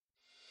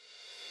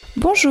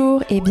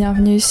Bonjour et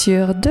bienvenue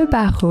sur Deux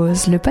Barres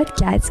Roses, le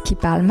podcast qui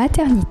parle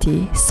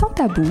maternité sans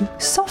tabou,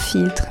 sans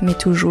filtre, mais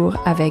toujours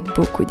avec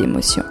beaucoup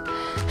d'émotion.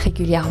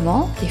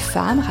 Régulièrement, les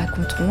femmes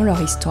raconteront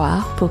leur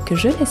histoire pour que,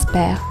 je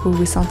l'espère, vous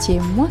vous sentiez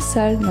moins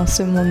seul dans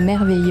ce monde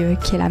merveilleux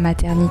qu'est la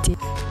maternité.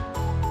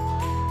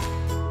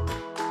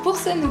 Pour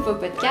ce nouveau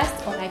podcast,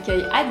 on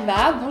accueille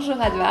Adva.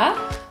 Bonjour Adva.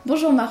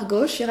 Bonjour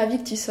Margot, je suis ravie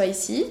que tu sois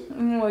ici.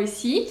 Moi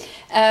aussi.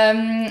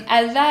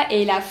 Adva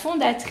est la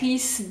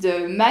fondatrice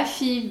de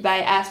MaFiv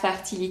by Art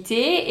Fertilité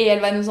et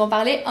elle va nous en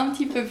parler un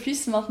petit peu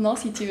plus maintenant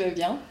si tu veux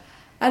bien.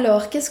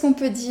 Alors, qu'est-ce qu'on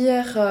peut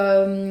dire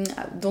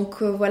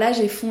voilà,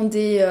 j'ai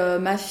fondé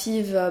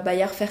MaFiv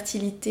by Art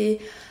Fertilité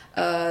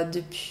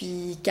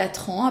depuis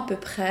 4 ans à peu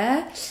près.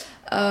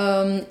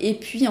 Et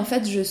puis en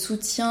fait je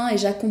soutiens et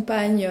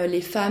j'accompagne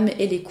les femmes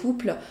et les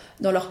couples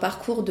dans leur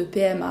parcours de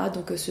PMA,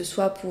 donc que ce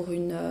soit pour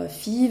une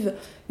FIV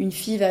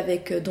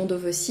avec don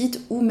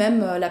d'ovocytes ou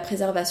même la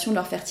préservation de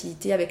leur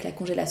fertilité avec la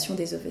congélation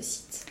des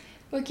ovocytes.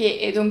 Ok,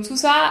 et donc tout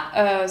ça,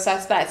 ça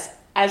se passe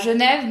à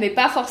Genève, mais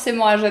pas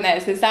forcément à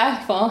Genève, c'est ça ?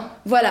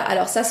 Voilà,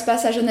 alors ça se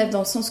passe à Genève dans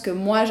le sens que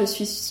moi je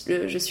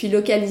suis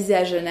localisée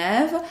à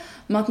Genève.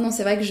 Maintenant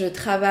c'est vrai que je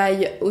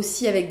travaille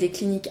aussi avec des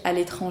cliniques à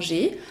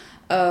l'étranger.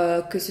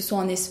 Que ce soit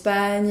en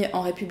Espagne,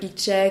 en République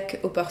tchèque,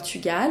 au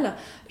Portugal.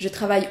 Je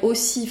travaille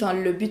aussi,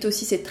 le but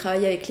aussi c'est de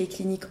travailler avec les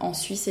cliniques en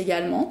Suisse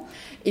également.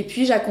 Et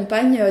puis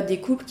j'accompagne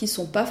des couples qui ne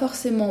sont pas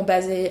forcément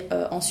basés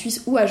en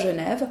Suisse ou à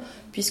Genève,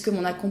 puisque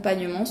mon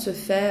accompagnement se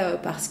fait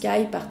par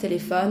Skype, par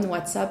téléphone,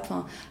 WhatsApp,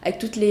 avec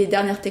toutes les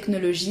dernières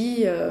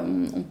technologies,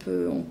 on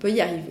peut y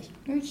arriver.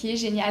 Ok,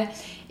 génial.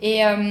 Et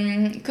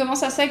comment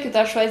ça se fait que tu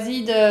as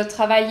choisi de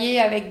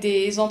travailler avec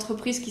des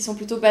entreprises qui sont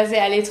plutôt basées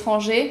à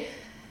l'étranger ?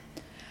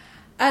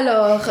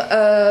 Alors,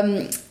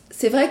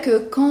 c'est vrai que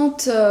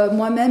quand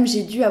moi-même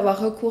j'ai dû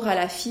avoir recours à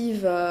la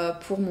FIV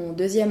pour mon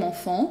deuxième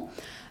enfant,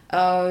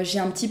 j'ai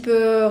un petit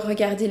peu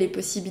regardé les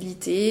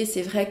possibilités.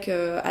 C'est vrai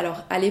que,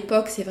 alors à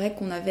l'époque, c'est vrai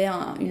qu'on avait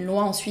une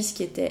loi en Suisse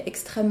qui était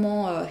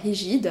extrêmement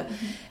rigide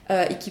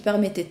et qui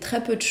permettait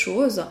très peu de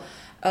choses.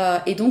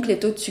 Et donc les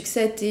taux de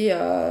succès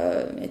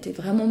étaient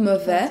vraiment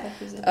mauvais,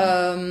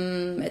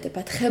 n'étaient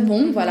pas très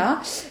bons,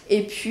 voilà.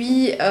 Et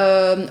puis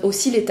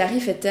aussi les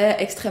tarifs étaient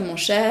extrêmement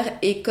chers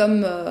et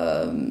comme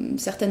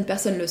certaines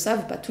personnes le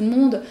savent, pas tout le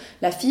monde,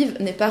 la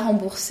FIV n'est pas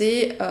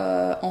remboursée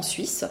en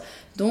Suisse.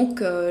 Donc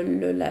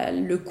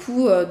le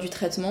coût du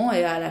traitement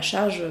est à la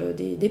charge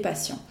des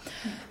patients.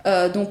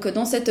 Donc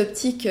dans cette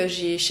optique,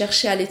 j'ai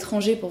cherché à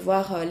l'étranger pour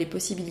voir les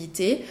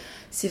possibilités.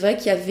 C'est vrai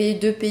qu'il y avait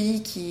 2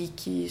 pays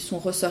qui sont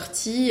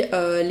ressortis,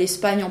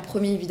 l'Espagne en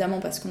premier évidemment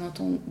parce qu'on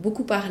entend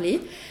beaucoup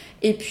parler,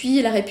 et puis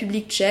la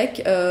République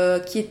tchèque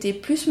qui était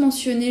plus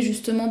mentionnée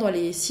justement dans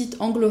les sites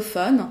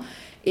anglophones.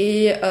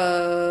 Et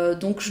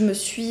donc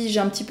j'ai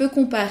un petit peu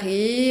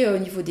comparé au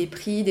niveau des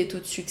prix, des taux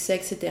de succès,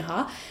 etc.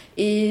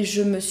 Et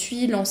je me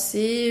suis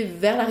lancée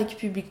vers la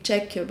République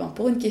tchèque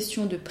pour une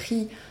question de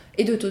prix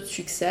et de taux de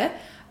succès.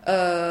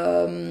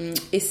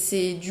 Et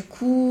c'est du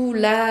coup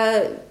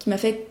là qui m'a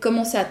fait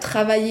commencer à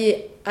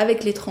travailler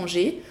avec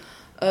l'étranger.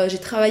 J'ai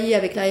travaillé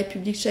avec la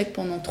République tchèque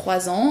pendant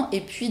 3 ans et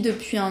puis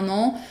depuis 1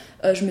 an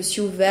je me suis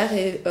ouverte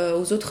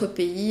aux autres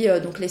pays,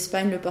 donc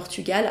l'Espagne, le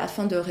Portugal,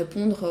 afin de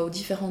répondre aux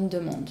différentes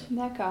demandes.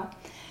 D'accord.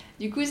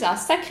 Du coup, c'est un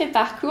sacré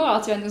parcours.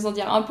 Alors, tu vas nous en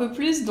dire un peu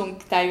plus. Donc,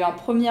 tu as eu un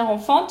premier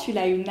enfant, tu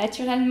l'as eu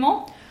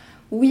naturellement ?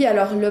 Oui,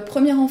 alors le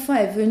premier enfant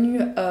est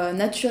venu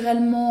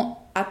naturellement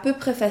à peu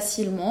près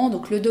facilement.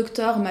 Donc, le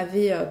docteur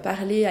m'avait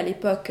parlé à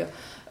l'époque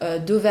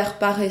d'ovaires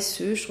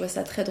paresseux. Je trouvais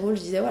ça très drôle.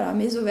 Je disais, voilà,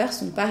 mes ovaires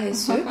sont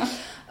paresseux.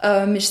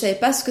 Mais je ne savais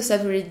pas ce que ça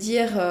voulait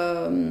dire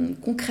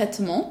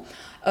concrètement.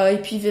 Et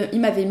puis il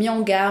m'avait mis en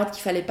garde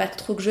qu'il fallait pas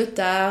trop que je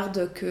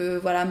tarde, que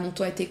voilà, mon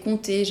temps était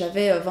compté,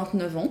 j'avais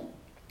 29 ans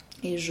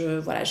et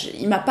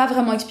il m'a pas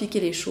vraiment expliqué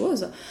les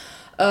choses.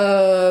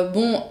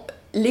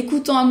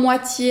 L'écoutant à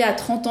moitié à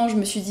 30 ans, je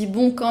me suis dit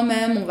bon quand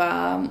même,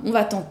 on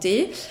va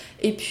tenter.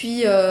 Et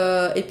puis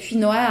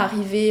Noah est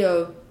arrivé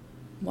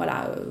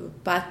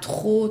pas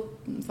trop,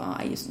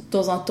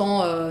 dans un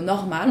temps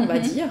normal, on va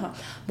dire.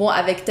 Bon,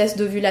 avec test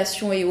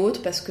d'ovulation et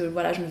autres, parce que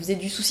voilà, je me faisais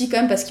du souci quand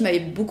même parce qu'il m'avait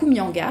beaucoup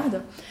mis en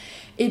garde.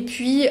 Et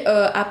puis,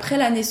 après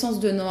la naissance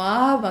de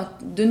Noah,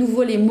 de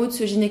nouveau, les mots de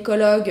ce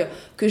gynécologue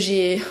que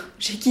j'ai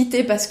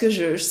quitté parce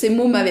que ces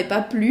mots ne m'avaient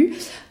pas plu,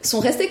 sont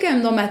restés quand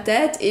même dans ma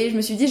tête. Et je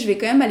me suis dit, je vais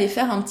quand même aller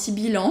faire un petit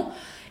bilan.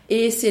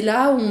 Et c'est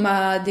là où on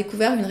m'a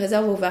découvert une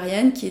réserve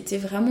ovarienne qui était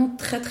vraiment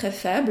très très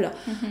faible,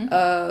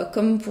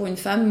 comme pour une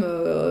femme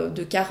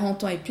de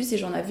 40 ans et plus, et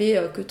j'en avais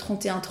que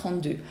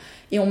 31-32.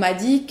 Et on m'a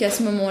dit qu'à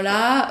ce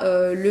moment-là,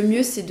 le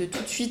mieux c'est de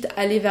tout de suite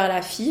aller vers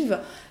la FIV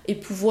et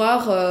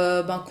pouvoir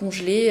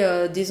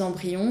congeler des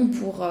embryons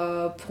pour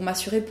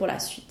m'assurer pour la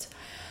suite.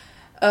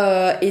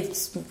 Et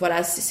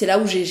voilà, c'est là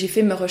où j'ai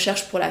fait mes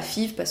recherches pour la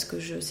FIV parce que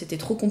c'était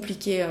trop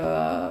compliqué.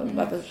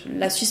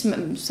 La Suisse,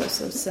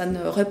 ça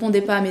ne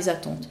répondait pas à mes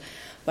attentes.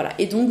 Voilà.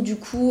 Et donc, du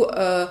coup,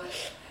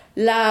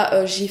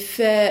 j'ai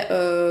fait...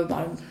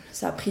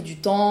 ça a pris du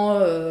temps,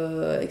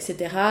 etc.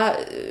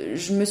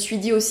 Je me suis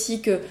dit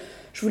aussi que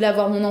je voulais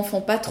avoir mon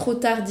enfant pas trop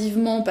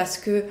tardivement parce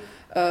que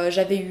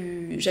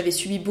j'avais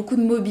subi beaucoup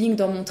de mobbing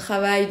dans mon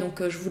travail,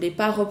 donc je voulais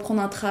pas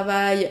reprendre un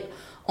travail,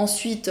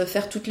 ensuite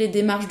faire toutes les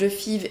démarches de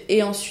FIV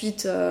et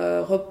ensuite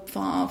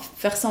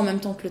faire ça en même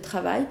temps que le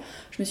travail.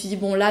 Je me suis dit,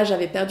 bon là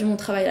j'avais perdu mon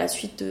travail à la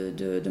suite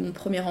de mon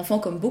premier enfant,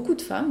 comme beaucoup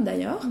de femmes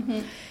d'ailleurs.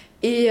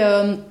 Et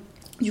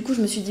du coup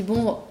je me suis dit,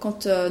 bon,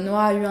 quand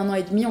Noah a eu 1 an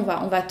et demi, on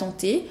va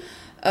tenter.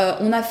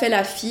 On a fait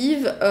la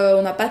FIV,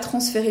 on n'a pas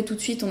transféré tout de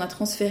suite, on a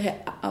transféré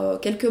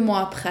quelques mois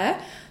après.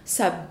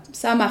 Ça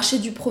a marché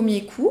du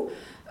premier coup.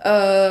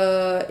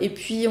 Et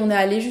puis on est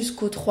allé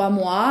jusqu'aux 3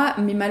 mois,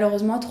 mais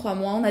malheureusement à 3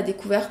 mois on a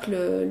découvert que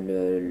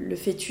le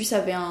fœtus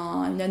avait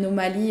une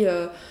anomalie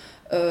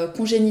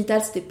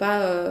congénitale, c'était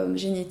pas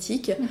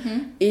génétique.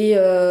 Et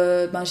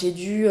j'ai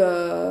dû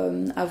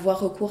avoir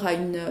recours à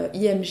une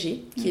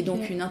IMG, qui est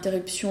donc une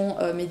interruption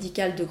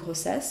médicale de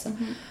grossesse.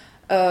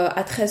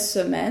 À 13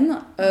 semaines.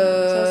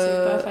 Ça,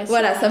 c'est pas facile.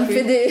 Voilà, ça me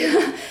fait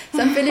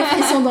les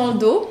frissons dans le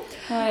dos.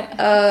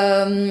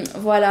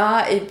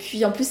 Voilà, et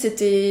puis en plus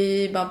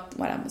c'était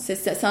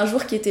c'est un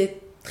jour qui était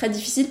très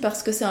difficile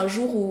parce que c'est un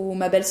jour où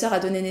ma belle-sœur a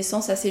donné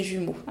naissance à ses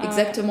jumeaux,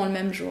 exactement le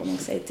même jour, donc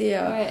ça a été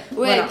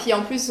voilà. Et puis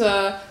en plus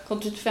quand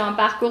tu te fais un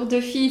parcours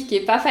de FIV qui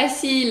est pas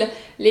facile,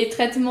 les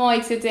traitements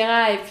etc,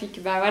 et puis que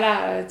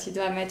tu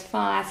dois mettre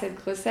fin à cette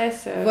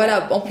grossesse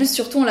voilà, en plus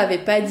surtout on l'avait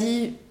pas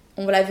dit.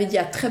 On l'avait dit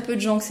à très peu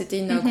de gens que c'était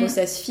une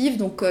grossesse FIV,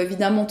 donc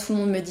évidemment tout le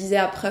monde me disait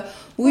après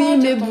oui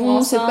mais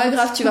bon c'est pas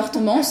grave, tu vas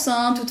retomber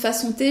enceinte, de toute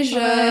façon t'es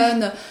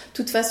jeune, de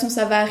toute façon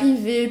ça va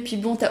arriver, puis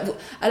bon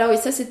alors oui,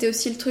 ça c'était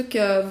aussi le truc,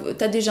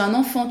 t'as déjà un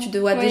enfant, tu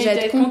dois déjà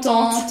être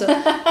contente.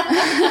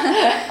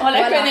 On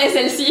la connaît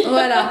celle-ci.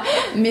 Voilà,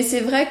 mais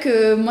c'est vrai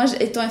que moi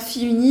étant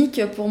fille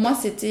unique, pour moi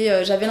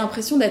c'était j'avais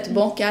l'impression d'être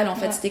bancale en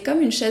fait, c'était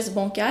comme une chaise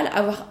bancale.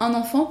 Avoir un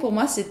enfant pour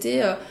moi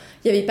c'était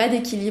il n'y avait pas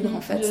d'équilibre en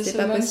fait, c'était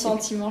pas possible.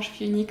 Sentiment, je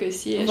suis unique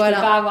aussi, et voilà.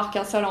 Je peux pas avoir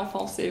qu'un seul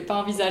enfant, c'est pas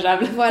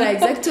envisageable. Voilà,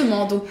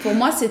 exactement. Donc pour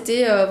moi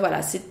c'était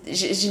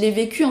je l'ai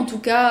vécu en tout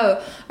cas.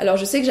 Alors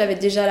je sais que j'avais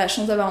déjà la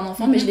chance d'avoir un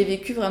enfant, mais je l'ai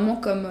vécu vraiment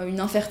comme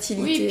une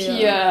infertilité.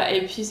 Oui,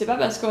 et puis c'est pas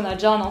parce qu'on a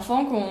déjà un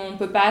enfant qu'on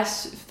peut pas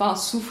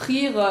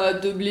souffrir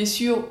de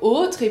blessures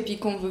autres, et puis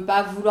qu'on veut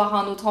pas vouloir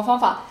un autre enfant.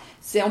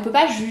 On peut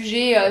pas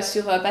juger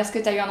parce que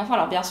t'as eu un enfant.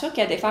 Alors bien sûr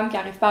qu'il y a des femmes qui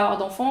arrivent pas à avoir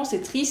d'enfants,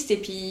 c'est triste, et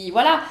puis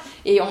voilà,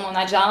 et on en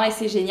a déjà un et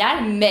c'est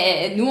génial,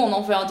 mais nous on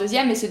en veut un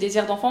deuxième, et ce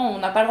désir d'enfant on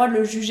n'a pas le droit de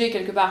le juger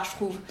quelque part, je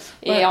trouve.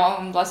 Et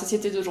dans la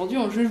société d'aujourd'hui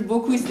on juge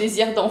beaucoup ce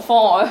désir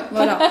d'enfant.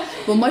 Voilà.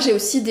 Bon, moi j'ai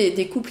aussi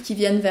des couples qui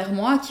viennent vers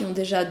moi qui ont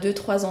déjà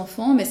 2-3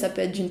 enfants, mais ça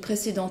peut être d'une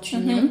précédente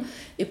union,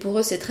 et pour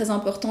eux c'est très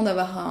important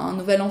d'avoir un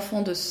nouvel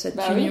enfant de cette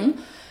union.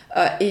 Oui.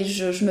 Et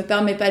je me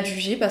permets pas de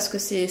juger parce que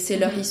c'est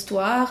leur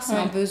histoire, c'est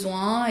un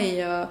besoin,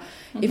 et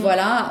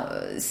voilà,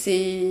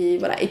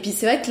 voilà. Et puis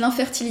c'est vrai que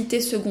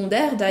l'infertilité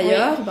secondaire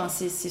d'ailleurs,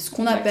 c'est ce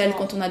qu'on appelle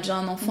quand on a déjà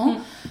un enfant.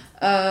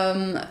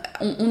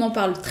 On en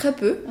parle très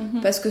peu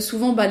parce que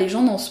souvent les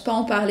gens n'osent pas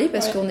en parler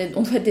parce qu'on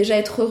doit déjà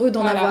être heureux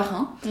d'en avoir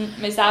un.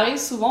 Mais ça arrive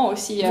souvent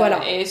aussi,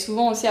 et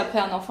souvent aussi après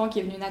un enfant qui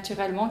est venu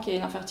naturellement, qui est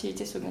une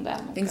infertilité secondaire.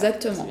 Donc,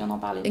 exactement. C'est bien d'en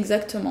parler.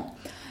 Exactement.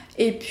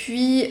 Et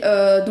puis,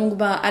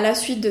 à la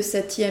suite de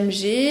cette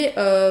IMG,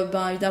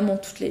 évidemment,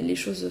 toutes les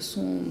choses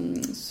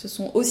se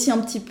sont aussi un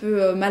petit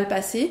peu mal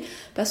passées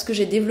parce que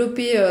j'ai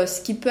développé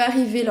ce qui peut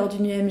arriver lors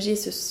d'une IMG,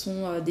 ce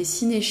sont des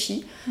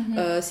synéchies.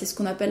 C'est ce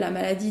qu'on appelle la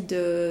maladie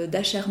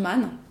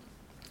d'Asherman.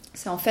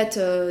 C'est en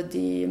fait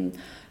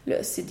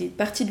c'est des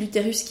parties de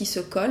l'utérus qui se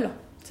collent.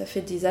 Ça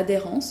fait des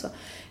adhérences.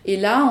 Et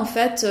là, en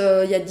fait,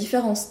 il y a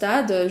différents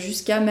stades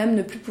jusqu'à même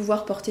ne plus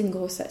pouvoir porter une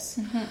grossesse.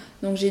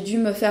 Donc, j'ai dû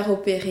me faire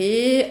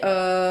opérer.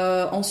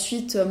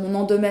 Ensuite, mon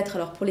endomètre,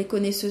 alors pour les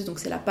connaisseuses, donc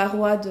c'est la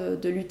paroi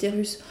de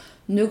l'utérus,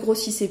 ne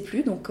grossissait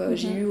plus. Donc,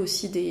 j'ai eu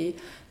aussi des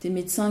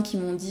médecins qui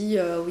m'ont dit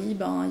oui,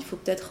 il faut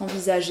peut-être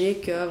envisager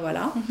que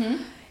voilà.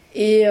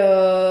 Et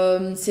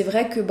c'est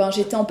vrai que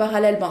j'étais en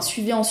parallèle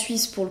suivie en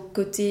Suisse pour le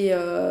côté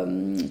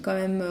quand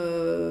même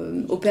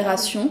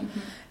opération.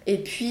 Et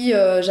puis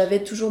j'avais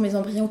toujours mes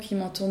embryons qui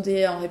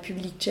m'entendaient en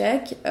République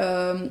tchèque,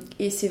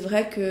 et c'est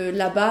vrai que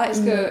là-bas...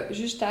 Parce que,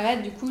 juste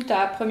t'arrête, du coup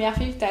ta première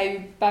fille, t'as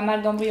eu pas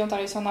mal d'embryons, t'as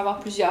réussi à en avoir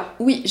plusieurs.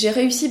 Oui, j'ai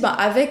réussi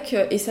avec,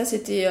 et ça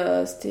c'était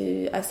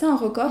assez un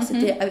record,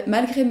 c'était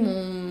malgré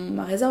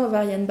ma réserve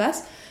ovarienne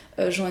basse,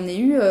 j'en ai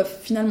eu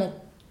finalement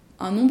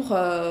un nombre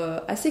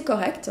assez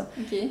correct.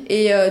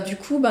 Et du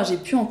coup j'ai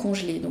pu en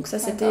congeler, donc ça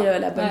c'était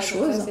la bonne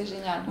chose. Ça, c'est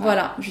génial.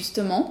 Voilà,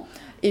 justement.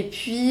 Et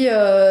puis,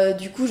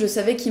 du coup, je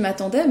savais qu'ils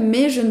m'attendaient,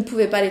 mais je ne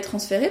pouvais pas les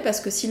transférer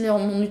parce que si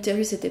mon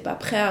utérus n'était pas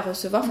prêt à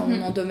recevoir,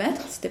 mon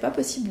endomètre, c'était pas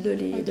possible de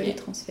les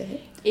transférer.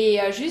 Et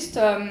juste,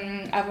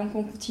 avant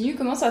qu'on continue,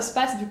 comment ça se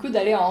passe du coup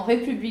d'aller en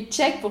République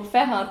tchèque pour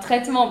faire un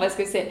traitement? Parce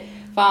que c'est...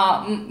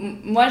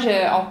 moi,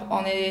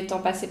 en étant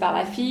passée par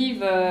la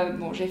FIV,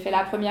 j'ai fait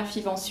la première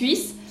FIV en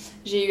Suisse.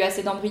 J'ai eu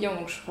assez d'embryons,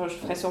 donc je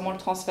ferai sûrement le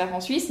transfert en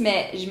Suisse,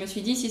 mais je me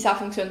suis dit, si ça ne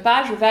fonctionne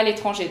pas, je vais à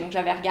l'étranger. Donc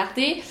j'avais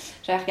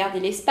regardé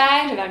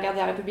l'Espagne, j'avais regardé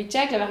la République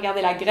tchèque, j'avais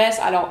regardé la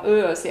Grèce. Alors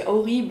eux, c'est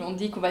horrible, on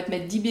dit qu'on va te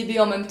mettre 10 bébés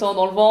en même temps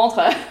dans le ventre.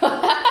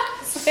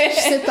 Je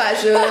sais pas,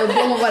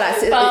 bon voilà.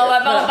 On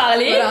va pas en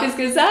parler voilà. plus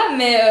que ça,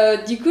 mais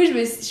du coup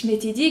je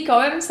m'étais dit quand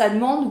même ça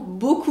demande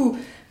beaucoup.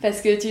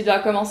 Parce que tu dois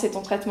commencer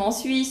ton traitement en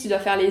Suisse, tu dois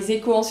faire les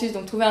échos en Suisse,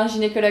 donc trouver un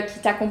gynécologue qui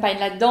t'accompagne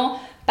là-dedans,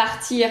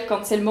 partir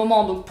quand c'est le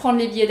moment, donc prendre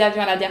les billets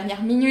d'avion à la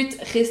dernière minute,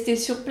 rester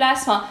sur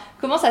place, enfin,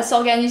 comment ça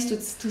s'organise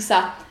tout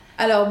ça?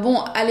 Alors bon,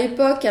 à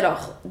l'époque,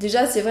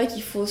 déjà c'est vrai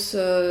qu'il faut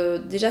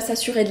déjà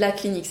s'assurer de la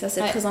clinique, ça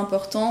c'est très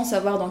important,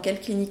 savoir dans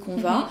quelle clinique on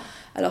va.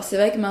 Alors c'est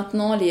vrai que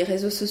maintenant les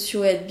réseaux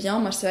sociaux aident bien,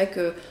 moi c'est vrai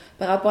que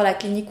par rapport à la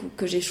clinique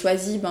que j'ai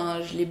choisie,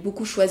 je l'ai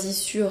beaucoup choisie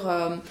sur...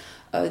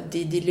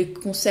 les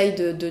conseils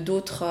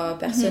d'autres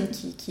personnes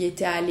qui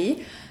étaient allées.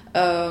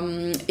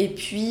 Et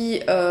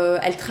puis,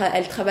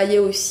 elle travaillait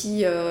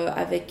aussi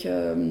avec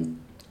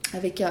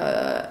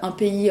un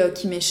pays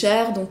qui m'est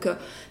cher. Donc,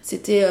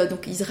 c'était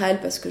donc Israël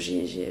parce que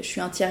je suis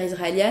un tiers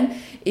israélienne.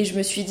 Et je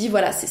me suis dit,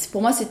 voilà,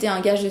 pour moi, c'était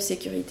un gage de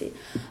sécurité.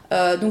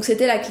 Donc,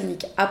 c'était la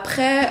clinique.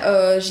 Après,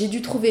 j'ai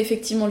dû trouver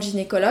effectivement le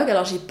gynécologue.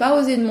 Alors, j'ai pas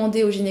osé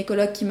demander au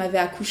gynécologue qui m'avait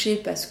accouchée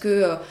parce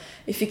que...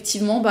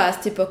 effectivement, à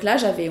cette époque-là,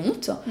 j'avais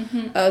honte.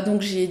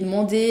 Donc, j'ai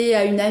demandé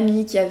à une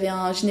amie qui avait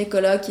un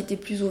gynécologue qui était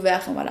plus ouvert.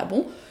 Enfin, voilà,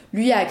 bon.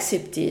 Lui a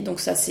accepté. Donc,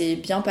 ça s'est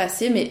bien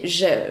passé. Mais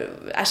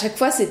à chaque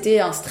fois, c'était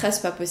un stress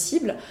pas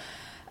possible.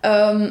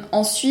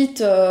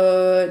 Ensuite,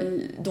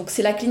 donc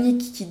c'est la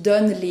clinique qui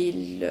donne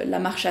la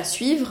marche à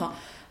suivre.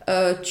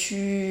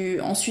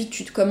 Ensuite,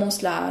 tu te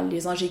commences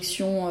les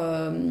injections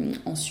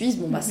en Suisse.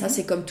 Ça,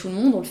 c'est comme tout le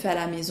monde. On le fait à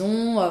la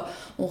maison.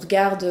 On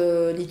regarde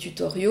les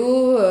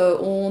tutoriaux.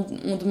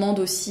 On demande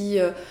aussi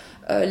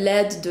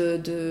l'aide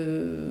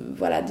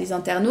des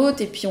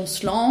internautes. Et puis, on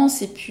se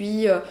lance. Et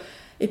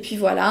puis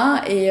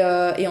voilà.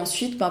 Et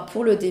ensuite,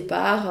 pour le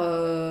départ,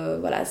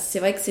 c'est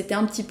vrai que c'était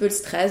un petit peu le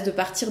stress de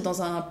partir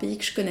dans un pays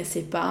que je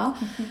connaissais pas,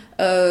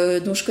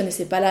 dont je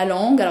connaissais pas la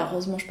langue. Alors,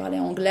 heureusement, je parlais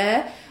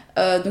anglais.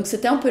 Donc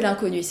c'était un peu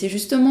l'inconnu. C'est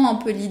justement un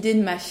peu l'idée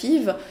de ma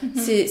FIV,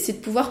 c'est de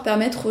pouvoir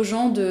permettre aux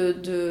gens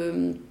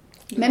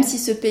même si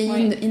ce pays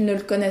ils ne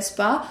le connaissent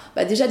pas,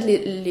 déjà de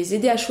les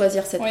aider à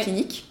choisir cette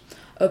clinique.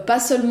 Pas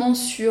seulement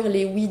sur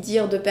les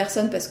oui-dire de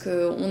personnes parce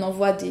qu'on en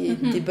voit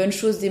des bonnes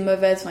choses, des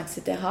mauvaises,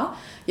 etc.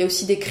 Il y a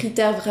aussi des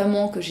critères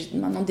vraiment que j'ai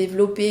maintenant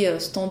développés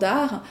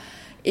standards.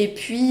 Et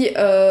puis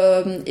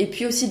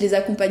aussi de les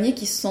accompagner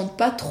qui se sentent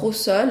pas trop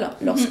seuls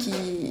lorsqu'ils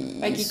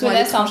qui sont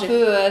connaissent à un l'étranger.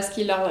 peu ce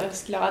qui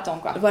leur attend,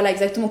 quoi. Voilà,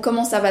 exactement,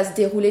 comment ça va se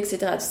dérouler, etc.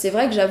 C'est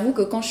vrai que j'avoue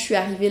que quand je suis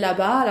arrivée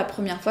là-bas la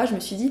première fois, je me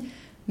suis dit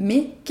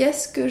mais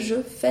qu'est-ce que je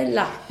fais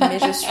là? Mais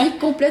je suis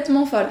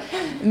complètement folle.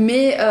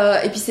 Mais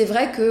et puis c'est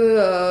vrai que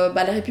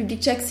la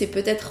République tchèque c'est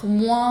peut-être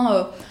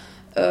moins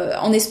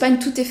en Espagne,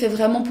 tout est fait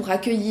vraiment pour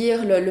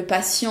accueillir le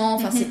patient.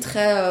 Enfin, c'est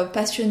très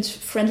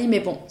patient-friendly, mais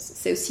bon,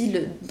 c'est aussi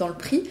dans le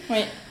prix. Oui.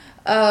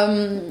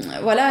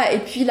 Voilà, et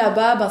puis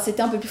là-bas,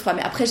 c'était un peu plus froid.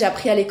 Mais après, j'ai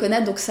appris à les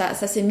connaître, donc ça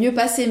s'est mieux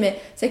passé. Mais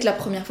c'est que la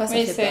première fois, ça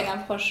fait peur. Oui, c'est une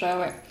approche,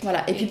 ouais.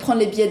 Voilà, et puis prendre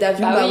les billets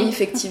d'avion, oui,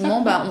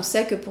 effectivement, on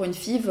sait que pour une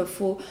FIV,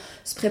 faut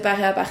se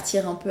préparer à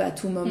partir un peu à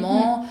tout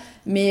moment.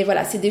 Mais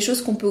voilà, c'est des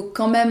choses qu'on peut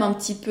quand même un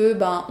petit peu,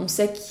 on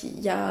sait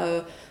qu'il y a...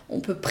 on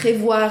peut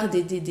prévoir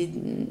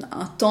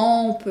un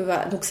temps,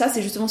 voilà. Donc ça,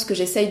 c'est justement ce que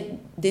j'essaye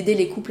d'aider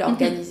les couples à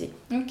organiser.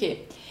 Ok.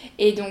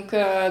 Et donc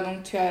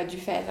tu as dû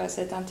faire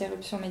cette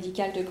interruption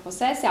médicale de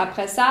grossesse. Et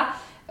après ça,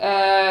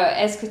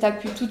 est-ce que tu as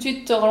pu tout de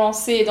suite te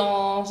relancer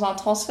dans un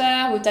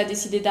transfert ou tu as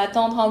décidé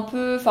d'attendre un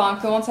peu? Enfin,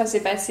 comment ça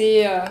s'est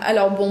passé?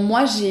 Alors bon,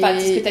 moi j'ai...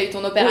 parce que tu as eu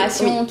ton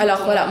opération. Oui.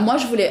 Alors voilà, moi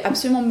je voulais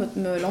absolument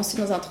me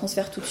lancer dans un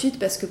transfert tout de suite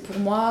parce que pour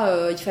moi,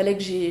 il fallait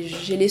que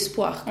j'ai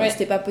l'espoir.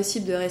 C'était pas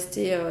possible de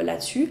rester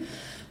là-dessus.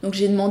 Donc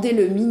j'ai demandé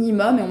le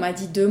minimum et on m'a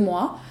dit 2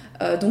 mois.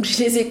 Donc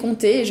je les ai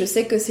comptés et je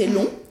sais que c'est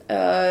long.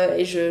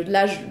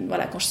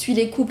 Voilà, quand je suis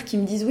les couples qui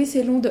me disent oui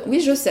c'est long,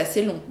 oui je sais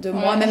c'est long, 2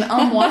 mois, même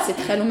 1 mois c'est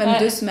très long, même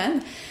 2 semaines.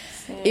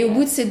 Et au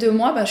bout de ces 2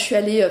 mois, je suis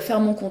allée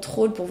faire mon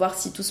contrôle pour voir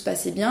si tout se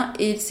passait bien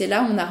et c'est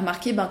là où on a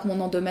remarqué que mon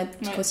endomètre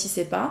ne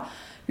grossissait pas.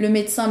 Le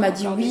médecin m'a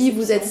dit oui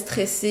vous êtes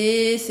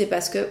stressée, c'est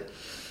parce que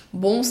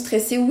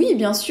stressé oui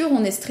bien sûr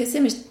on est stressé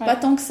mais pas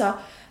tant que ça.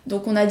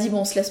 Donc on a dit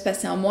on se laisse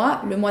passer 1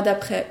 mois, le mois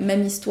d'après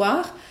même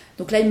histoire.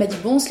 Donc là, il m'a dit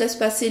on se laisse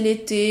passer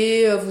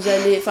l'été, vous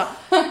allez... Enfin,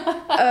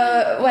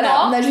 voilà,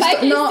 non, on a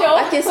juste... Non,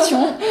 pas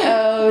question.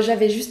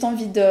 J'avais juste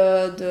envie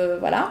de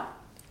voilà.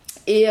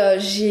 Et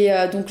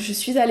donc, je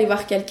suis allée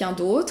voir quelqu'un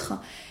d'autre.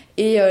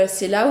 Et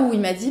c'est là où il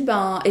m'a dit,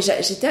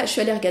 je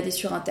suis allée regarder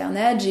sur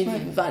Internet,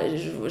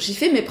 j'ai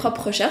fait mes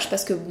propres recherches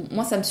parce que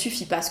moi, ça me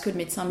suffit pas. Ce que le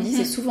médecin me dit,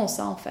 c'est souvent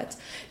ça, en fait.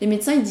 Les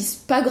médecins, ils disent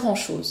pas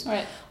grand-chose.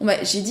 Ouais.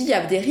 J'ai dit, il y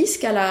a des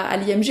risques à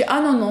l'IMG.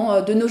 Ah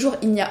non, de nos jours,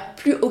 il n'y a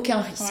plus aucun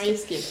risque. Oui,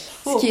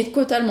 ce qui est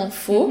totalement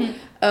faux.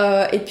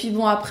 Et puis,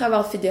 après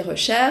avoir fait des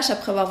recherches,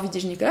 après avoir vu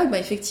des gynécologues,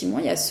 effectivement,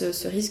 il y a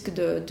ce risque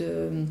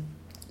de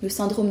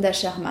syndrome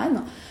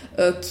d'Asherman.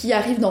 Qui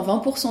arrive dans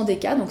 20% des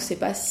cas, donc c'est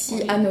pas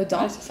si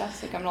anodin. Ouais, c'est ça,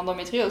 c'est comme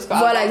l'endométriose, quoi.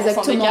 Voilà,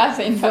 exactement. Des cas,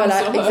 c'est une femme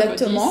sur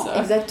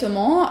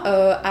exactement.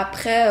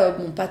 Après,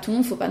 pas tout le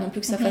monde, faut pas non plus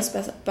que ça fasse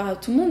par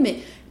tout le monde, mais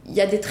il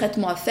y a des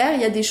traitements à faire,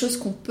 il y a des choses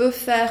qu'on peut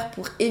faire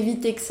pour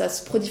éviter que ça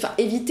se produise. Enfin,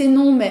 éviter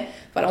non, mais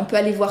voilà, on peut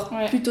aller voir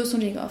plutôt son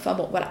gynécologue. Enfin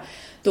bon, voilà.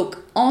 Donc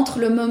entre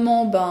le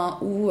moment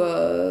où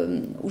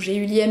j'ai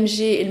eu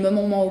l'IMG et le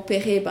moment où on m'a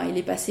opéré, il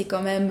est passé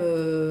quand même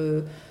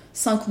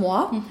 5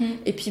 mois.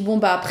 Et puis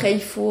après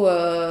il faut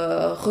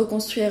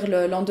reconstruire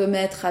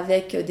l'endomètre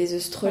avec des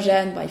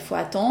œstrogènes. Il faut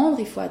attendre.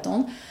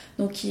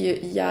 Donc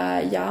il y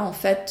a en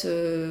fait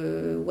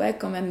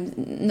quand même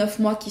 9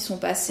 mois qui sont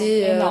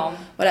passés. C'est énorme.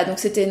 Voilà, donc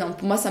c'était énorme.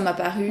 Pour moi, ça m'a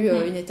paru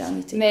une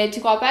éternité. Mais tu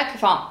crois pas que,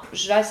 enfin,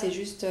 là c'est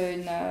juste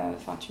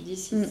tu dis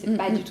si c'est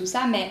pas du tout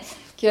ça, mais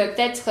que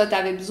peut-être tu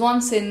avais besoin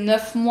de ces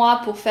 9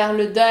 mois pour faire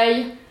le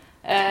deuil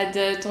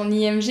de ton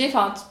IMG,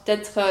 enfin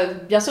peut-être,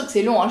 bien sûr que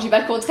c'est long, je dis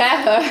pas le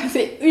contraire,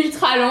 c'est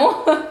ultra long,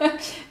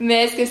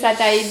 mais est-ce que ça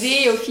t'a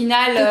aidé au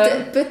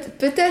final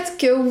Peut-être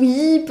que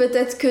oui,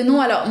 peut-être que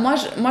non. Alors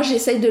moi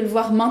j'essaye de le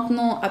voir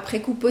maintenant après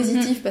coup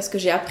positif parce que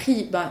j'ai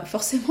appris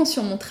forcément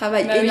sur mon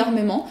travail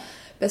énormément,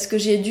 parce que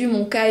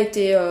mon cas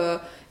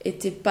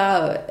était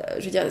pas,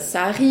 je veux dire,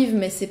 ça arrive,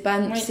 mais c'est pas,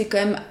 c'est quand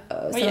même,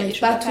 ça n'arrive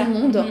pas à tout le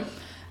monde.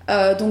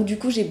 Donc du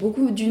coup j'ai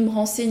beaucoup dû me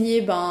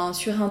renseigner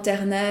sur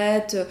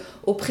internet,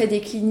 auprès des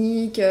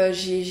cliniques.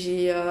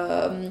 J'ai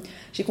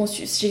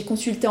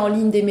consulté en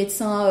ligne des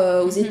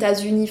médecins aux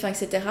États-Unis,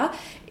 etc.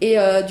 Et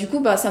du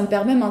coup ça me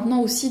permet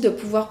maintenant aussi de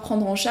pouvoir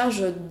prendre en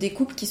charge des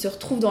couples qui se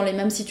retrouvent dans les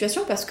mêmes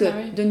situations, parce que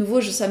de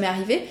nouveau ça m'est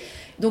arrivé.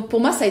 Donc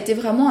pour moi ça a été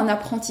vraiment un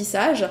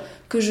apprentissage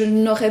que je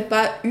n'aurais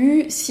pas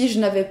eu si je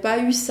n'avais pas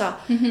eu ça.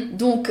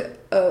 Donc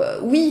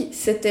oui,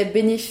 c'était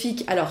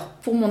bénéfique alors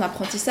pour mon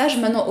apprentissage.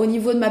 Maintenant au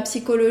niveau de ma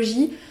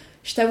psychologie,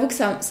 je t'avoue que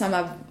ça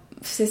m'a,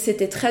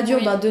 c'était très dur,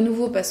 de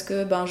nouveau, parce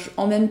que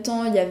en même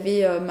temps il y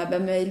avait ma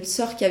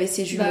belle-sœur qui avait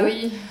ses jumeaux.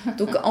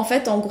 Donc en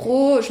fait en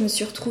gros je me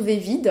suis retrouvée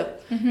vide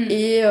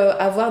et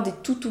avoir des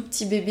tout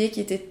petits bébés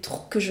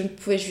que je ne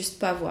pouvais juste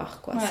pas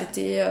voir, quoi.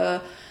 C'était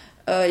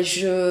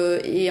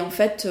et en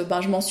fait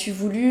je m'en suis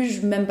voulu,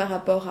 même par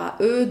rapport à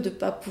eux, de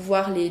pas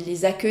pouvoir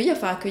les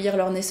accueillir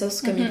leur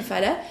naissance comme il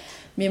fallait.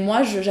 Mais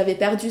moi j'avais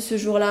perdu ce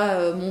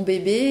jour-là mon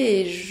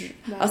bébé et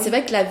alors c'est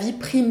vrai que la vie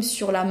prime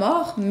sur la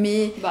mort,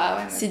 mais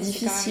c'est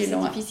difficile.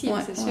 C'est difficile,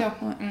 c'est sûr.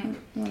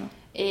 Voilà.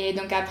 Et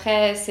donc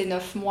après ces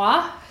 9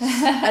 mois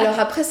alors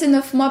après ces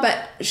 9 mois,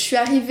 je suis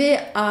arrivée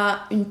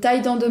à une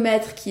taille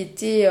d'endomètre qui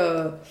était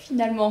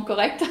finalement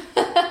correcte.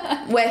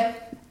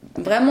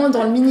 Vraiment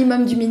dans le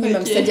minimum du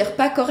minimum, c'est-à-dire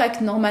pas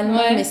correct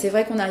normalement, mais c'est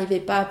vrai qu'on n'arrivait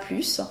pas à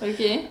plus.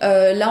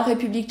 Là en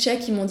République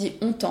tchèque, ils m'ont dit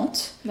on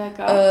tente.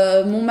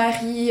 Mon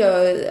mari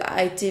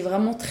a été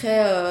vraiment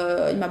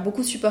il m'a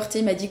beaucoup supporté,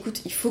 il m'a dit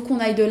écoute, il faut qu'on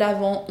aille de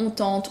l'avant, on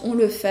tente, on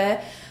le fait.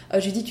 Je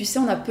lui ai dit tu sais,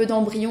 on a peu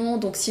d'embryons,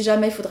 donc si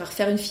jamais il faudra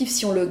refaire une FIV,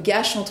 si on le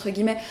gâche entre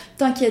guillemets,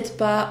 t'inquiète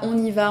pas,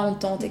 on y va, on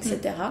tente,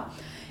 etc.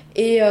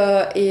 Et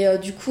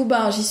du coup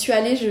j'y suis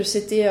allée,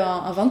 c'était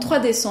un 23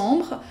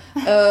 décembre,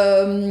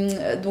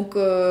 donc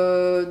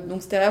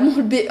c'était vraiment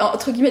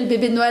entre guillemets le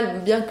bébé de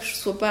Noël, bien que je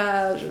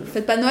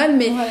fête pas Noël,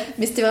 mais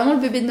c'était vraiment le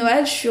bébé de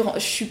Noël. Je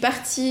suis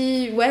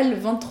partie le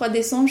 23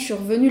 décembre, je suis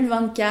revenue le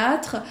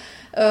 24.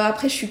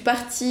 Après je suis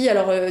partie,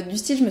 du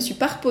style je me suis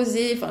pas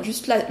reposée,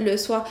 juste le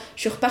soir,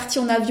 je suis repartie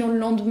en avion le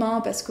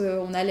lendemain parce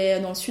qu'on allait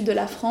dans le sud de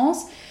la France.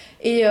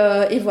 Et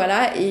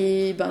voilà,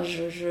 et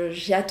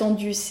j'ai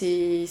attendu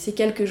ces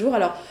quelques jours.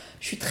 Alors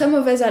je suis très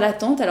mauvaise à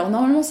l'attente. Alors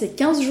normalement c'est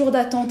 15 jours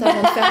d'attente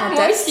avant de faire un test.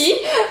 Moi aussi,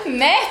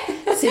 mais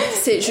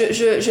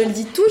je le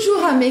dis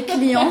toujours à mes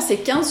clients, c'est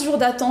 15 jours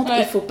d'attente,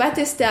 il faut pas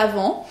tester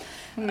avant.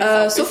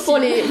 Sauf pour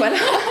les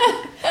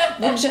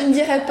donc je ne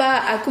dirais pas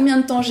à combien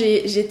de temps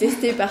j'ai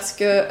testé parce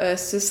que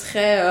ce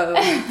serait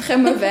très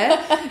mauvais,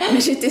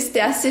 mais j'ai testé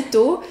assez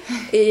tôt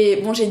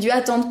et j'ai dû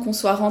attendre qu'on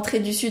soit rentré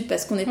du sud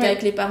parce qu'on était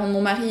avec les parents de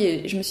mon mari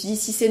et je me suis dit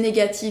si c'est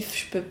négatif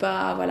je peux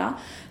pas, voilà.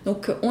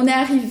 Donc on est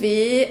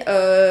arrivé,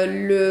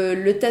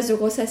 le test de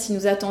grossesse il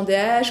nous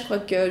attendait, je crois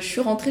que je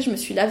suis rentrée, je me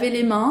suis lavé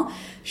les mains,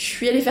 je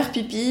suis allée faire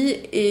pipi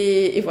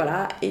et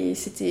voilà, et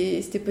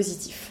c'était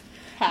positif.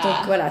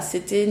 Donc voilà,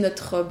 c'était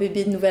notre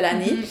bébé de nouvelle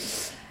année.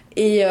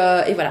 Et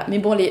voilà. Mais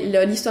bon,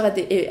 l'histoire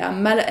a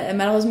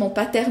malheureusement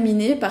pas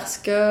terminé parce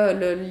que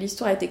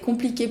l'histoire a été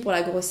compliquée pour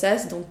la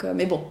grossesse. Donc,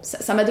 mais bon,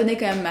 ça m'a donné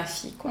quand même ma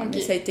fille, quoi.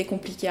 Mais ça a été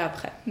compliqué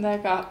après.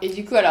 D'accord. Et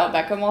du coup, alors,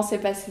 comment s'est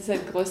passée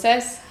cette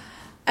grossesse ?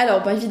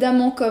 Alors,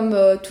 évidemment, comme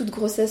toute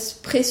grossesse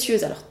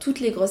précieuse, alors toutes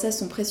les grossesses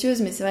sont précieuses,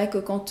 mais c'est vrai que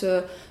quand,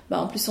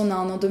 en plus on a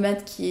un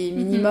endomètre qui est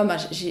minimum,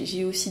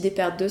 j'ai eu aussi des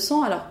pertes de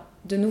sang. Alors,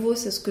 de nouveau,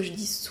 c'est ce que je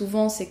dis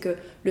souvent, c'est que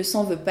le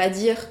sang veut pas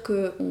dire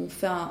qu'on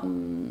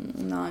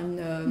on a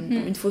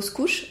une fausse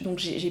couche, donc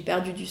j'ai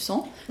perdu du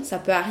sang, ça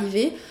peut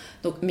arriver,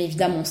 donc, mais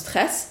évidemment on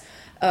stresse.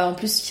 En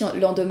plus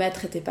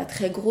l'endomètre était pas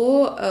très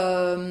gros.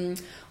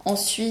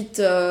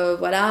 Ensuite,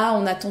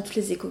 on attend toutes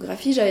les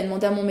échographies. J'avais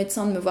demandé à mon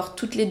médecin de me voir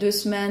toutes les 2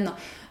 semaines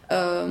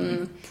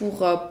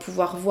pour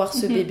pouvoir voir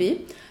ce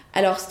bébé.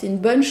 Alors c'était une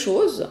bonne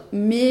chose,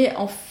 mais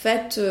en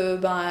fait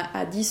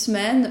à 10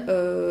 semaines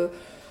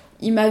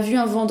il m'a vu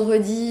un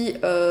vendredi,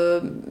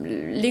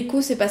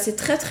 l'écho s'est passé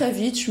très très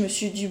vite, je me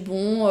suis dit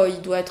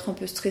il doit être un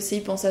peu stressé,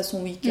 il pense à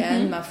son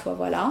week-end, ma foi,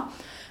 voilà.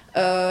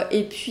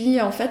 Et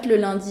puis en fait le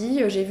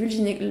lundi, j'ai vu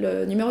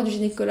le numéro du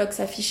gynécologue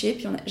s'afficher,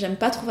 puis j'aime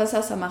pas trop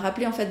ça m'a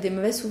rappelé en fait des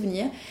mauvais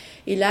souvenirs.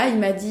 Et là, il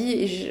m'a dit,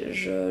 et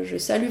je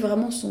salue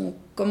vraiment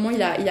comment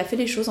il a fait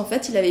les choses. En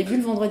fait, il avait vu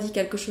le vendredi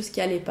quelque chose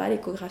qui allait pas,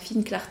 l'échographie,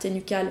 une clarté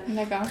nucale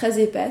très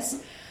épaisse.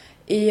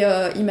 Et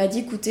il m'a dit,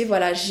 écoutez,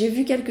 voilà, j'ai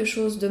vu quelque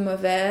chose de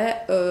mauvais.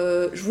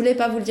 Je voulais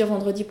pas vous le dire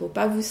vendredi pour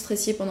pas vous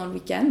stressiez pendant le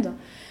week-end.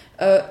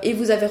 Et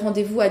vous avez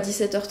rendez-vous à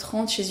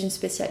 17h30 chez une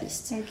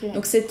spécialiste. Okay.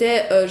 Donc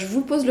c'était, je vous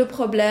pose le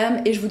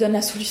problème et je vous donne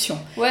la solution.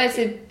 Ouais,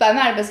 c'est pas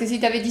mal parce que si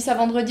t'avais dit ça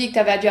vendredi et que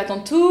t'avais dû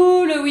attendre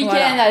tout le week-end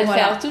à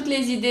faire toutes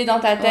les idées dans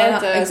ta tête.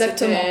 Voilà,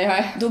 exactement.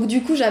 Donc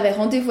du coup, j'avais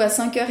rendez-vous à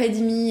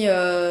 5h30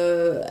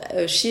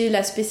 chez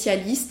la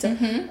spécialiste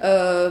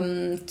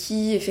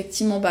qui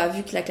effectivement,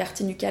 vu que la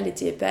clarté nucale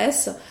était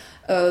épaisse,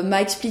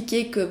 m'a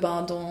expliqué que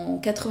dans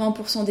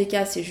 80% des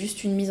cas, c'est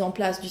juste une mise en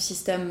place du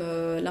système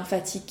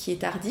lymphatique qui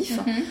est tardif.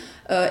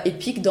 Et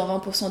puis que dans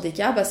 20% des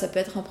cas, ça peut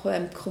être un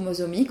problème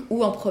chromosomique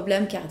ou un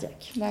problème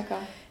cardiaque. D'accord.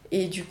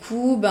 Et du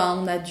coup,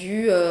 on a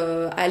dû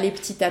aller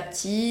petit à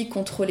petit,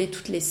 contrôler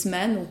toutes les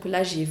semaines. Donc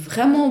là, j'ai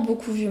vraiment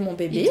beaucoup vu mon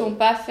bébé. Ils t'ont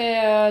pas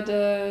fait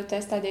de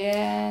test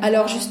ADN?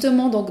 Alors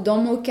justement, donc dans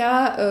mon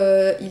cas,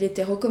 il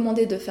était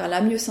recommandé de faire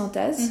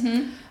l'amyosynthèse.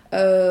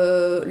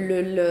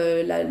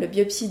 Le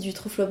biopsie du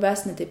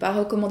trophoblaste n'était pas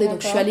recommandée,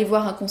 donc je suis allée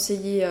voir un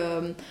conseiller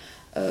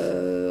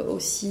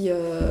aussi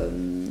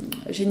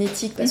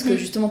génétique parce que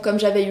justement comme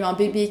j'avais eu un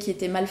bébé qui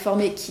était mal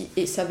formé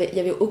il n'y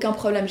avait aucun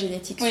problème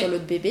génétique sur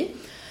l'autre bébé,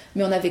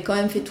 mais on avait quand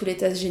même fait tous les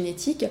tests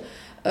génétiques.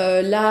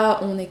 Là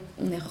on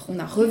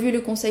a revu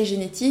le conseil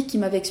génétique qui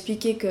m'avait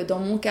expliqué que dans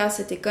mon cas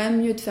c'était quand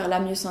même mieux de faire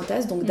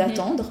l'amyosynthèse, donc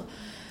d'attendre.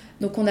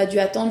 Donc on a dû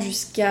attendre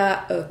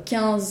jusqu'à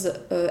 15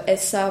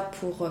 SA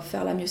pour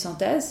faire la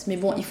myosynthèse. Mais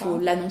bon, il faut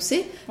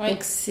l'annoncer. Oui. Donc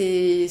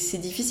c'est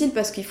difficile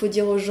parce qu'il faut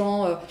dire aux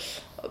gens...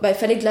 il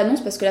fallait que je l'annonce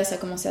parce que là ça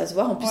commençait à se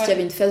voir. En plus il y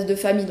avait une fête de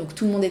famille, donc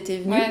tout le monde était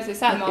venu. Ouais, c'est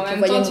ça, mais en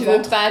même temps tu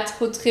veux pas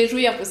trop te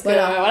réjouir parce que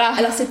voilà.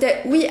 Alors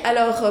c'était,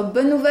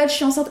 bonne nouvelle, je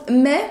suis enceinte,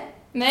 mais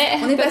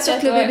on n'est pas sûr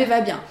que le bébé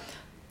va bien.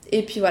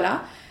 Et puis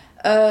voilà.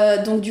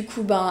 Donc du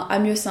coup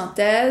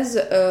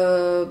amyosynthèse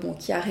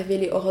qui a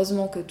révélé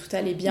heureusement que tout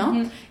allait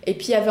bien. Et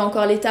puis il y avait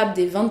encore l'étape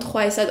des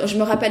 23 SA. Je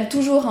me rappelle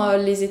toujours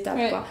les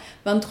étapes quoi.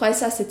 23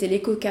 SA c'était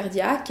l'écho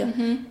cardiaque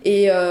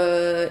et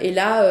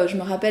là je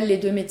me rappelle les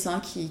deux médecins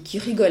qui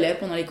rigolaient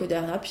pendant l'écho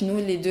derrière, puis nous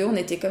les deux on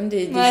était comme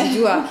des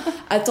idiots à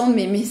attendre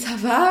mais ça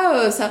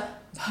va ça.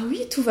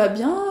 Oui, tout va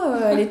bien,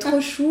 elle est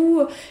trop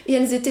chou.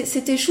 Et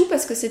c'était chou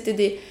parce que c'était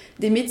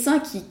des médecins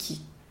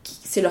qui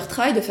c'est leur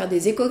travail de faire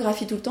des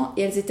échographies tout le temps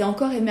et elles étaient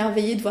encore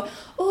émerveillées de voir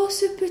oh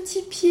ce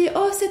petit pied,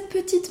 oh cette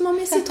petite main,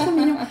 mais c'est trop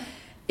mignon.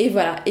 Et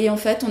voilà, et en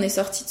fait on est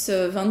sorti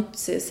de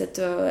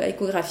cette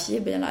échographie, et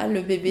bien là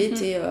le bébé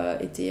était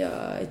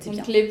donc,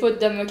 bien. L'épée de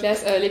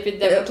Damoclès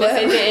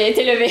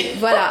était levée.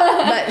 Voilà,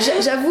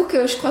 j'avoue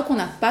que je crois qu'on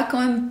n'a pas quand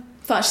même,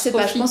 enfin je sais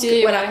pas, je pense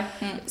que voilà,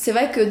 c'est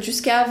vrai que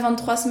jusqu'à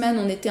 23 semaines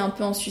on était un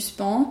peu en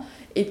suspens.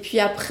 Et puis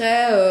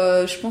après,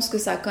 je pense que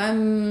ça a quand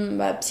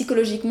même...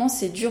 psychologiquement,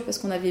 c'est dur parce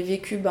qu'on avait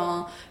vécu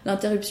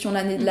l'interruption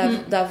l'année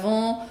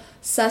d'avant.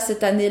 Ça,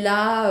 cette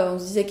année-là, on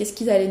se disait qu'est-ce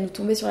qui allait nous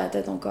tomber sur la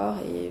tête encore.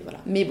 Et voilà.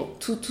 Mais bon,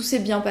 tout s'est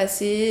bien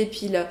passé. Et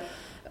puis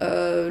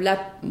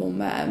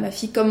ma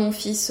fille comme mon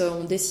fils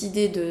ont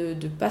décidé de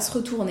ne pas se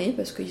retourner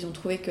parce qu'ils ont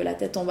trouvé que la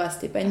tête en bas,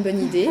 c'était pas une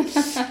bonne idée.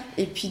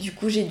 Et puis du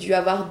coup, j'ai dû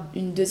avoir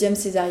une deuxième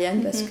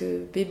césarienne parce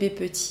que bébé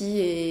petit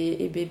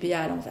et bébé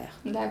à l'envers.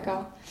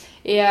 D'accord.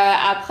 Et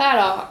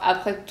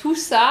après tout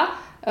ça,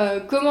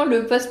 comment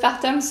le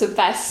postpartum se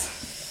passe?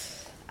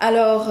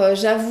 Alors,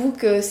 j'avoue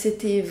que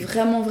c'était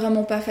vraiment,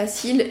 vraiment pas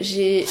facile.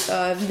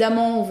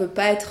 Évidemment, on veut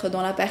pas être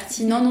dans la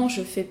partie non,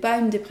 je fais pas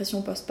une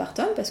dépression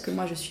postpartum parce que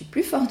moi, je suis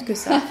plus forte que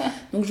ça.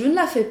 Donc, je ne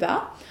la fais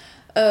pas.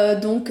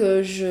 Donc,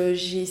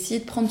 j'ai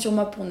essayé de prendre sur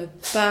moi pour ne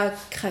pas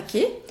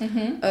craquer.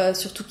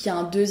 Surtout qu'il y a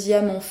un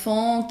deuxième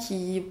enfant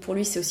qui, pour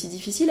lui, c'est aussi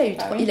difficile.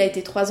 Il a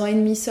été 3 ans et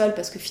demi seul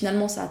parce que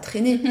finalement, ça a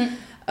traîné.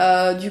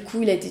 Du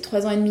coup, il a été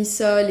 3 ans et demi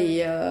seul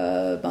et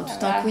tout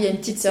d'un coup, il y a une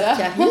petite sœur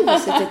qui arrive.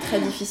 C'était très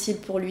difficile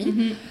pour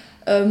lui.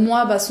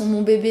 Moi,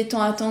 mon bébé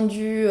tant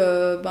attendu,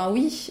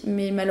 oui,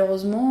 mais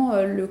malheureusement,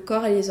 le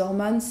corps et les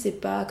hormones,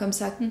 c'est pas comme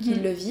ça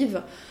qu'ils le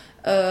vivent.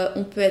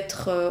 On peut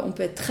être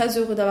très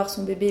heureux d'avoir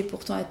son bébé et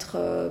pourtant être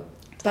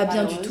pas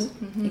bien du tout.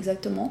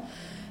 Exactement.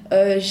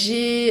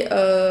 J'avais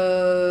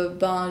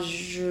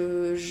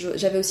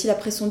aussi la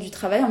pression du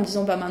travail en me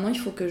disant maintenant il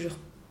faut que je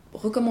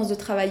recommence de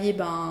travailler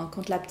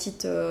quand la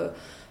petite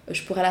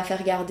je pourrais la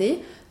faire garder.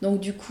 Donc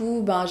du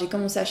coup j'ai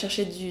commencé à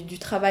chercher du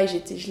travail,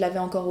 je l'avais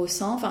encore au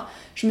sein. Enfin,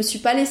 je me suis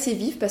pas laissée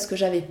vivre parce que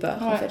j'avais peur.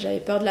 En fait,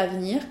 j'avais peur de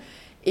l'avenir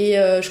et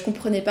je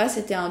comprenais pas,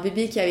 c'était un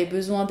bébé qui avait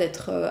besoin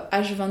d'être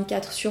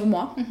H24 sur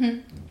moi.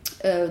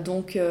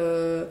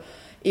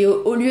 Et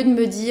au lieu de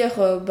me dire,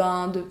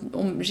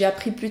 j'ai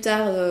appris plus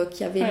tard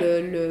qu'il y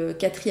avait le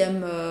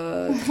 4e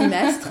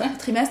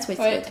trimestre.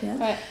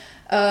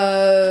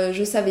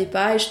 Je savais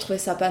pas et je trouvais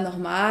ça pas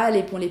normal.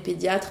 Et pour les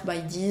pédiatres,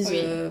 ils disent,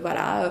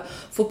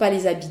 faut pas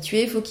les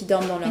habituer, faut qu'ils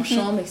dorment dans leur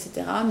chambre,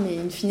 etc. Mais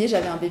in fine,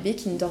 j'avais un bébé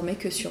qui ne dormait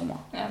que sur moi.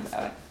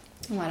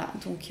 Voilà,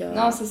 donc...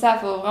 Non, c'est ça,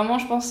 faut vraiment,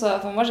 je pense...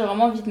 moi, j'ai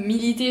vraiment envie de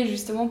militer,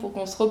 justement, pour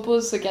qu'on se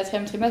repose ce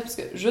 4e trimestre, parce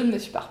que je ne me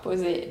suis pas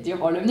reposée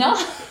durant le mien.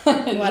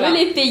 Voilà. Je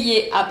l'ai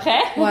payé après.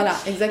 Voilà,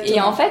 exactement.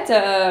 Et en fait,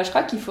 je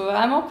crois qu'il faut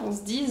vraiment qu'on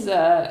se dise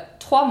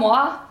 3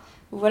 mois...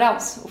 Voilà,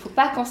 faut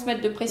pas qu'on se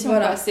mette de pression.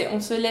 Voilà. On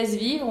se laisse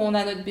vivre, on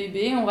a notre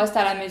bébé, on reste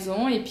à la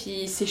maison et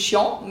puis c'est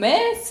chiant, mais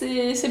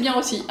c'est bien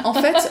aussi. En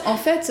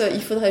fait,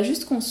 il faudrait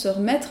juste qu'on se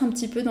remette un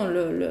petit peu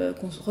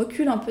qu'on se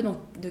recule un peu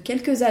de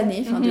quelques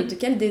années,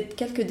 de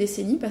quelques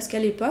décennies, parce qu'à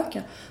l'époque,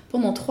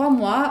 pendant 3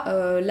 mois,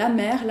 la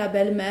mère, la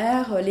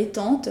belle-mère, les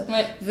tantes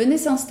venaient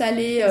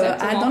s'installer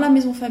dans la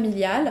maison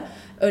familiale.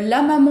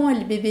 La maman et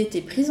le bébé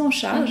étaient pris en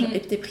charge,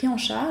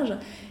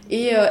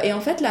 Et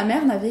en fait, la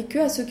mère n'avait que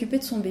à s'occuper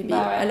de son bébé.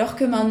 Alors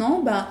que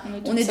maintenant,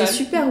 on est des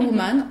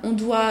superwoman, on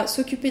doit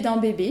s'occuper d'un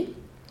bébé,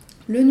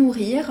 le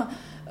nourrir,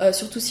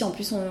 surtout si en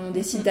plus on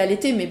décide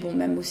d'allaiter, mais bon,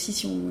 même aussi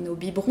si on est au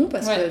biberon,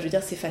 parce que je veux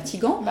dire, c'est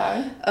fatigant. On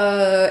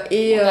a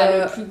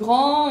le plus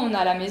grand, on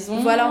a la maison.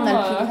 Voilà, on a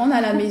le plus grand, on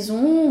a la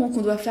maison,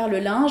 qu'on doit faire le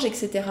linge,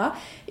 etc.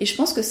 Et je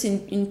pense que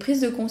c'est une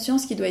prise de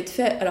conscience qui doit être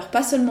faite, alors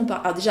pas seulement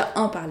par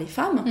les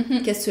femmes,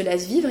 qu'elles se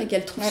laissent vivre et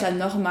qu'elles trouvent ça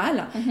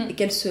normal, et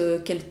qu'elles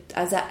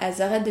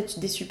arrêtent d'être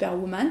des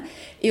superwoman,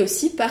 et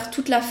aussi par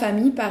toute la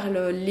famille, par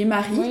les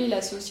maris,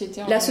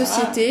 la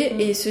société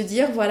et se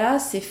dire, voilà,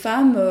 ces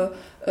femmes...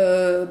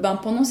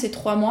 pendant ces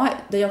 3 mois,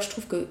 d'ailleurs je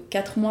trouve que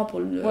 4 mois pour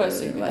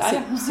c'est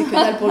que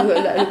dalle pour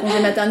le congé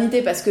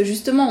maternité, parce que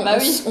justement on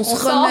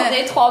se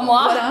remet des 3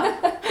 mois. Voilà.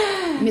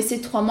 Mais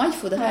ces 3 mois, il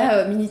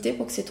faudrait militer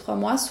pour que ces 3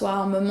 mois soient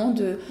un moment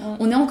de...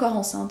 On est encore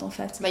enceinte en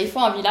fait. Il faut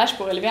un village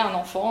pour élever un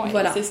enfant, et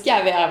c'est ce qu'il y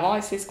avait avant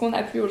et c'est ce qu'on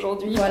n'a plus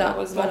aujourd'hui,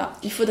 malheureusement. Voilà.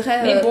 Il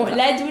faudrait... Mais bon,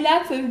 la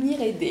doula peut venir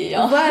aider.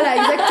 Voilà,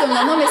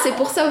 exactement. Non, mais c'est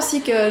pour ça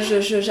aussi que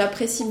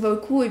j'apprécie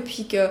beaucoup, et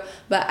puis que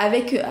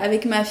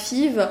avec ma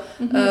FIV,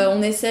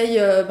 on essaye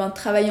de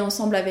travailler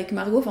ensemble avec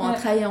Margot, on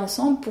travaille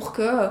ensemble pour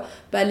que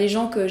les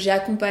gens que j'ai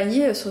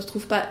accompagnés ne se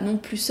retrouvent pas non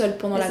plus seuls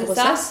pendant la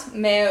grossesse. Ça.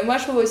 Mais moi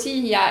je trouve aussi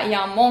il y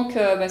a un manque,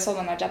 ça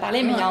on en a déjà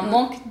parlé, mais il y a un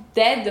manque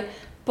d'aide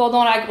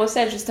pendant la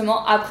grossesse,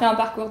 justement, après un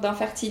parcours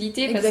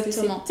d'infertilité, parce que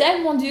c'est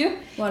tellement dur,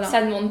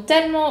 ça demande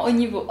tellement au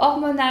niveau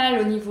hormonal,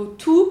 au niveau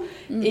tout,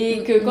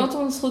 et que quand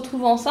on se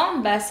retrouve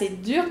ensemble,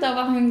 c'est dur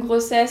d'avoir une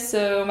grossesse,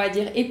 on va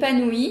dire,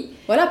 épanouie,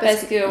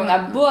 parce qu'on a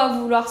beau à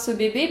vouloir ce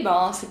bébé,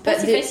 c'est pas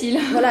si facile.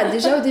 Voilà,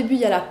 déjà au début,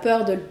 il y a la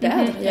peur de le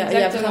perdre, il y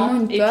a vraiment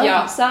une peur. Et puis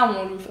alors ça,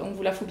 on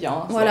vous la fout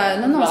bien, voilà,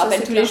 on vous le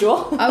rappelle tous les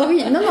jours. Ah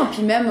oui, non,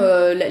 puis même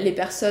les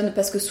personnes,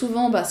 parce que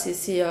souvent,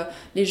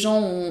 les gens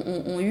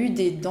ont eu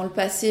dans le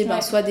passé,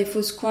 soit des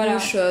fausses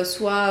couches,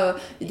 soit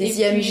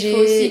des IMG. Il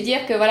faut aussi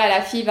dire que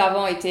la FIV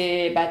avant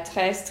était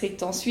très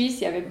stricte en Suisse,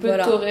 il y avait peu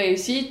de taux de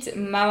réussite.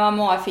 Ma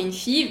maman a fait une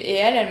FIV et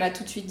elle m'a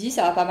tout de suite dit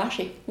ça va pas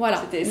marcher. Voilà,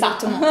 c'était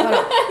exactement. Voilà.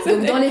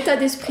 Donc dans l'état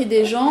d'esprit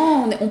des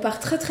gens, on part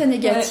très très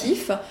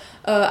négatif.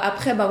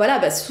 Après,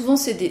 souvent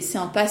c'est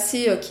un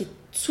passé qui est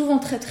souvent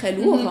très très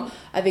lourd,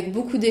 avec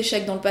beaucoup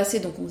d'échecs dans le passé,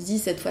 donc on se dit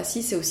cette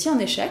fois-ci c'est aussi un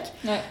échec.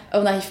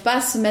 On n'arrive pas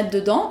à se mettre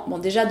dedans. Bon,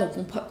 déjà, donc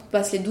on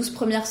passe les 12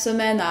 premières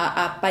semaines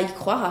à pas y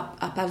croire,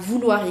 à pas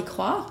vouloir y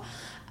croire.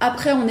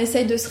 Après, on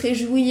essaye de se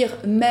réjouir,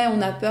 mais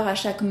on a peur à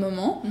chaque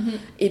moment.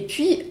 Et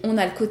puis, on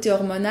a le côté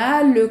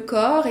hormonal, le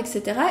corps,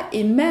 etc.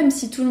 Et même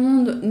si tout le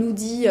monde nous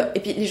dit... Et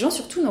puis, les gens,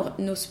 surtout,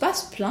 n'osent pas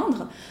se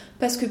plaindre.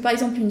 Parce que, par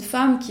exemple, une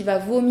femme qui va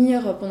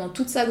vomir pendant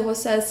toute sa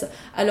grossesse,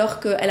 alors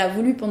qu'elle a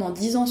voulu pendant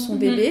 10 ans son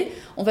bébé,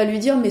 on va lui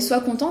dire, mais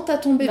sois contente, t'as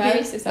ton bébé.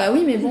 Oui, c'est ça.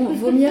 Oui, mais bon,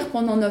 vomir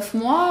pendant 9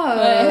 mois,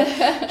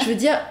 je veux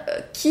dire,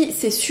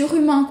 c'est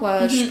surhumain,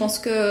 quoi. Je pense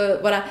que...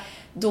 Voilà.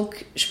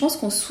 Donc, je pense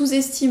qu'on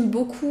sous-estime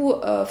beaucoup...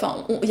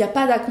 il n'y a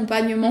pas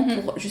d'accompagnement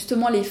pour,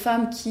 justement, les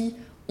femmes qui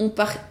ont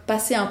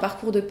passé un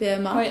parcours de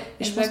PMA.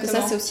 Et je pense que ça,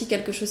 c'est aussi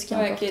quelque chose qui est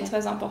important. Qui est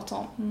très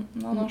important.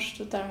 Non, je suis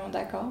totalement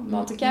d'accord.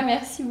 En tout cas,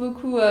 merci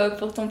beaucoup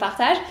pour ton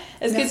partage.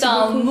 Est-ce que tu as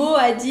un mot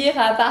à dire,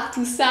 à part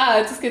tout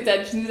ça, tout ce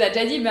que tu nous as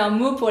déjà dit, mais un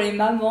mot pour les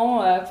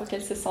mamans, pour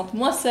qu'elles se sentent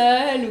moins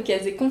seules, ou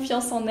qu'elles aient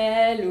confiance en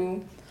elles,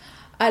 ou...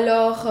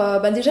 Alors,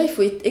 déjà, il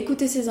faut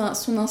écouter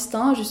son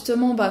instinct.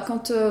 Justement,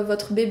 quand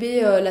votre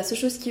bébé, la seule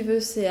chose qu'il veut,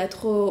 c'est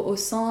être au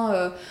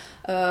sein.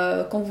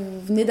 Quand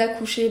vous venez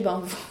d'accoucher,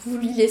 vous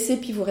lui laissez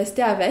puis vous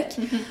restez avec.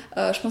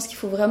 Je pense qu'il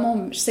faut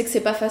vraiment... Je sais que c'est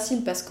pas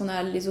facile parce qu'on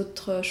a les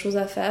autres choses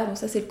à faire. Donc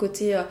ça, c'est le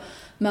côté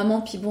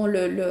maman. Puis bon,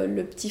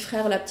 le petit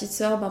frère, la petite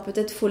sœur,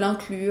 peut-être faut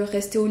l'inclure,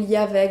 rester au lit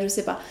avec, je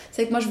sais pas.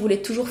 C'est que moi, je voulais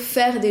toujours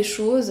faire des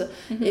choses.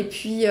 Et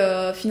puis,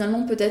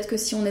 finalement, peut-être que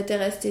si on était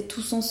restés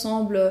tous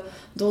ensemble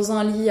dans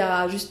un lit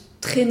à juste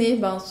traîner,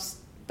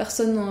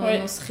 personne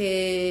n'en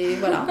serait,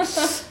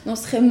 n'en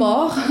serait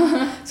mort.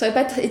 Ça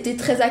n'aurait pas été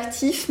très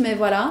actif, mais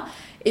voilà.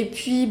 Et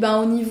puis,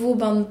 au niveau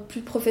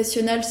plus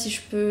professionnel, si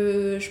je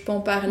peux en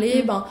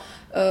parler,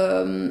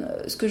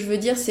 ce que je veux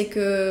dire, c'est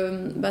que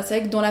c'est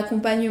vrai que dans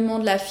l'accompagnement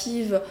de la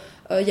FIV,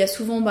 il y a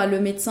souvent le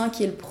médecin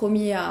qui est le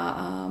premier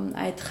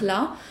à être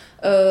là.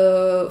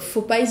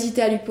 Faut pas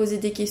hésiter à lui poser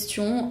des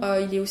questions,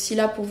 il est aussi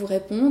là pour vous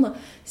répondre.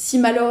 Si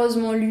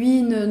malheureusement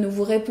lui ne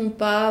vous répond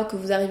pas, que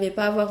vous n'arrivez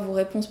pas à avoir vos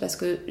réponses, parce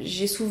que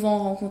j'ai souvent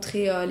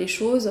rencontré les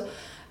choses,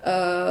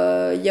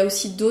 Il y a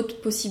aussi d'autres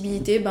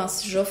possibilités,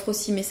 j'offre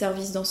aussi mes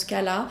services dans ce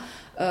cas-là,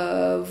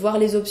 voir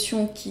les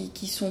options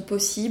qui sont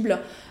possibles,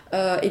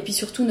 et puis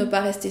surtout ne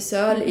pas rester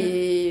seule.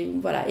 Et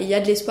voilà, et il y a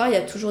de l'espoir, il y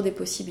a toujours des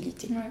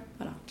possibilités. Ouais,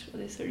 voilà. Toujours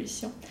des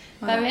solutions.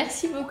 Voilà.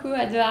 Merci beaucoup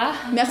Adwa.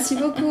 Merci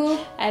beaucoup.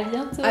 À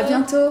bientôt. À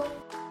bientôt.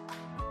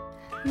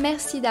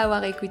 Merci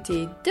d'avoir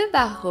écouté Deux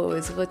Barres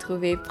Roses.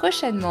 Retrouvez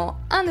prochainement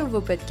un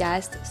nouveau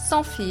podcast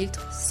sans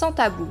filtre, sans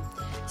tabou.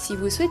 Si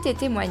vous souhaitez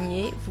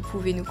témoigner, vous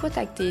pouvez nous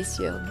contacter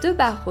sur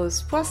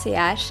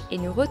deuxbarresroses.ch et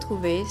nous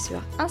retrouver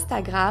sur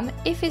Instagram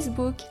et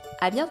Facebook.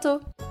 À bientôt!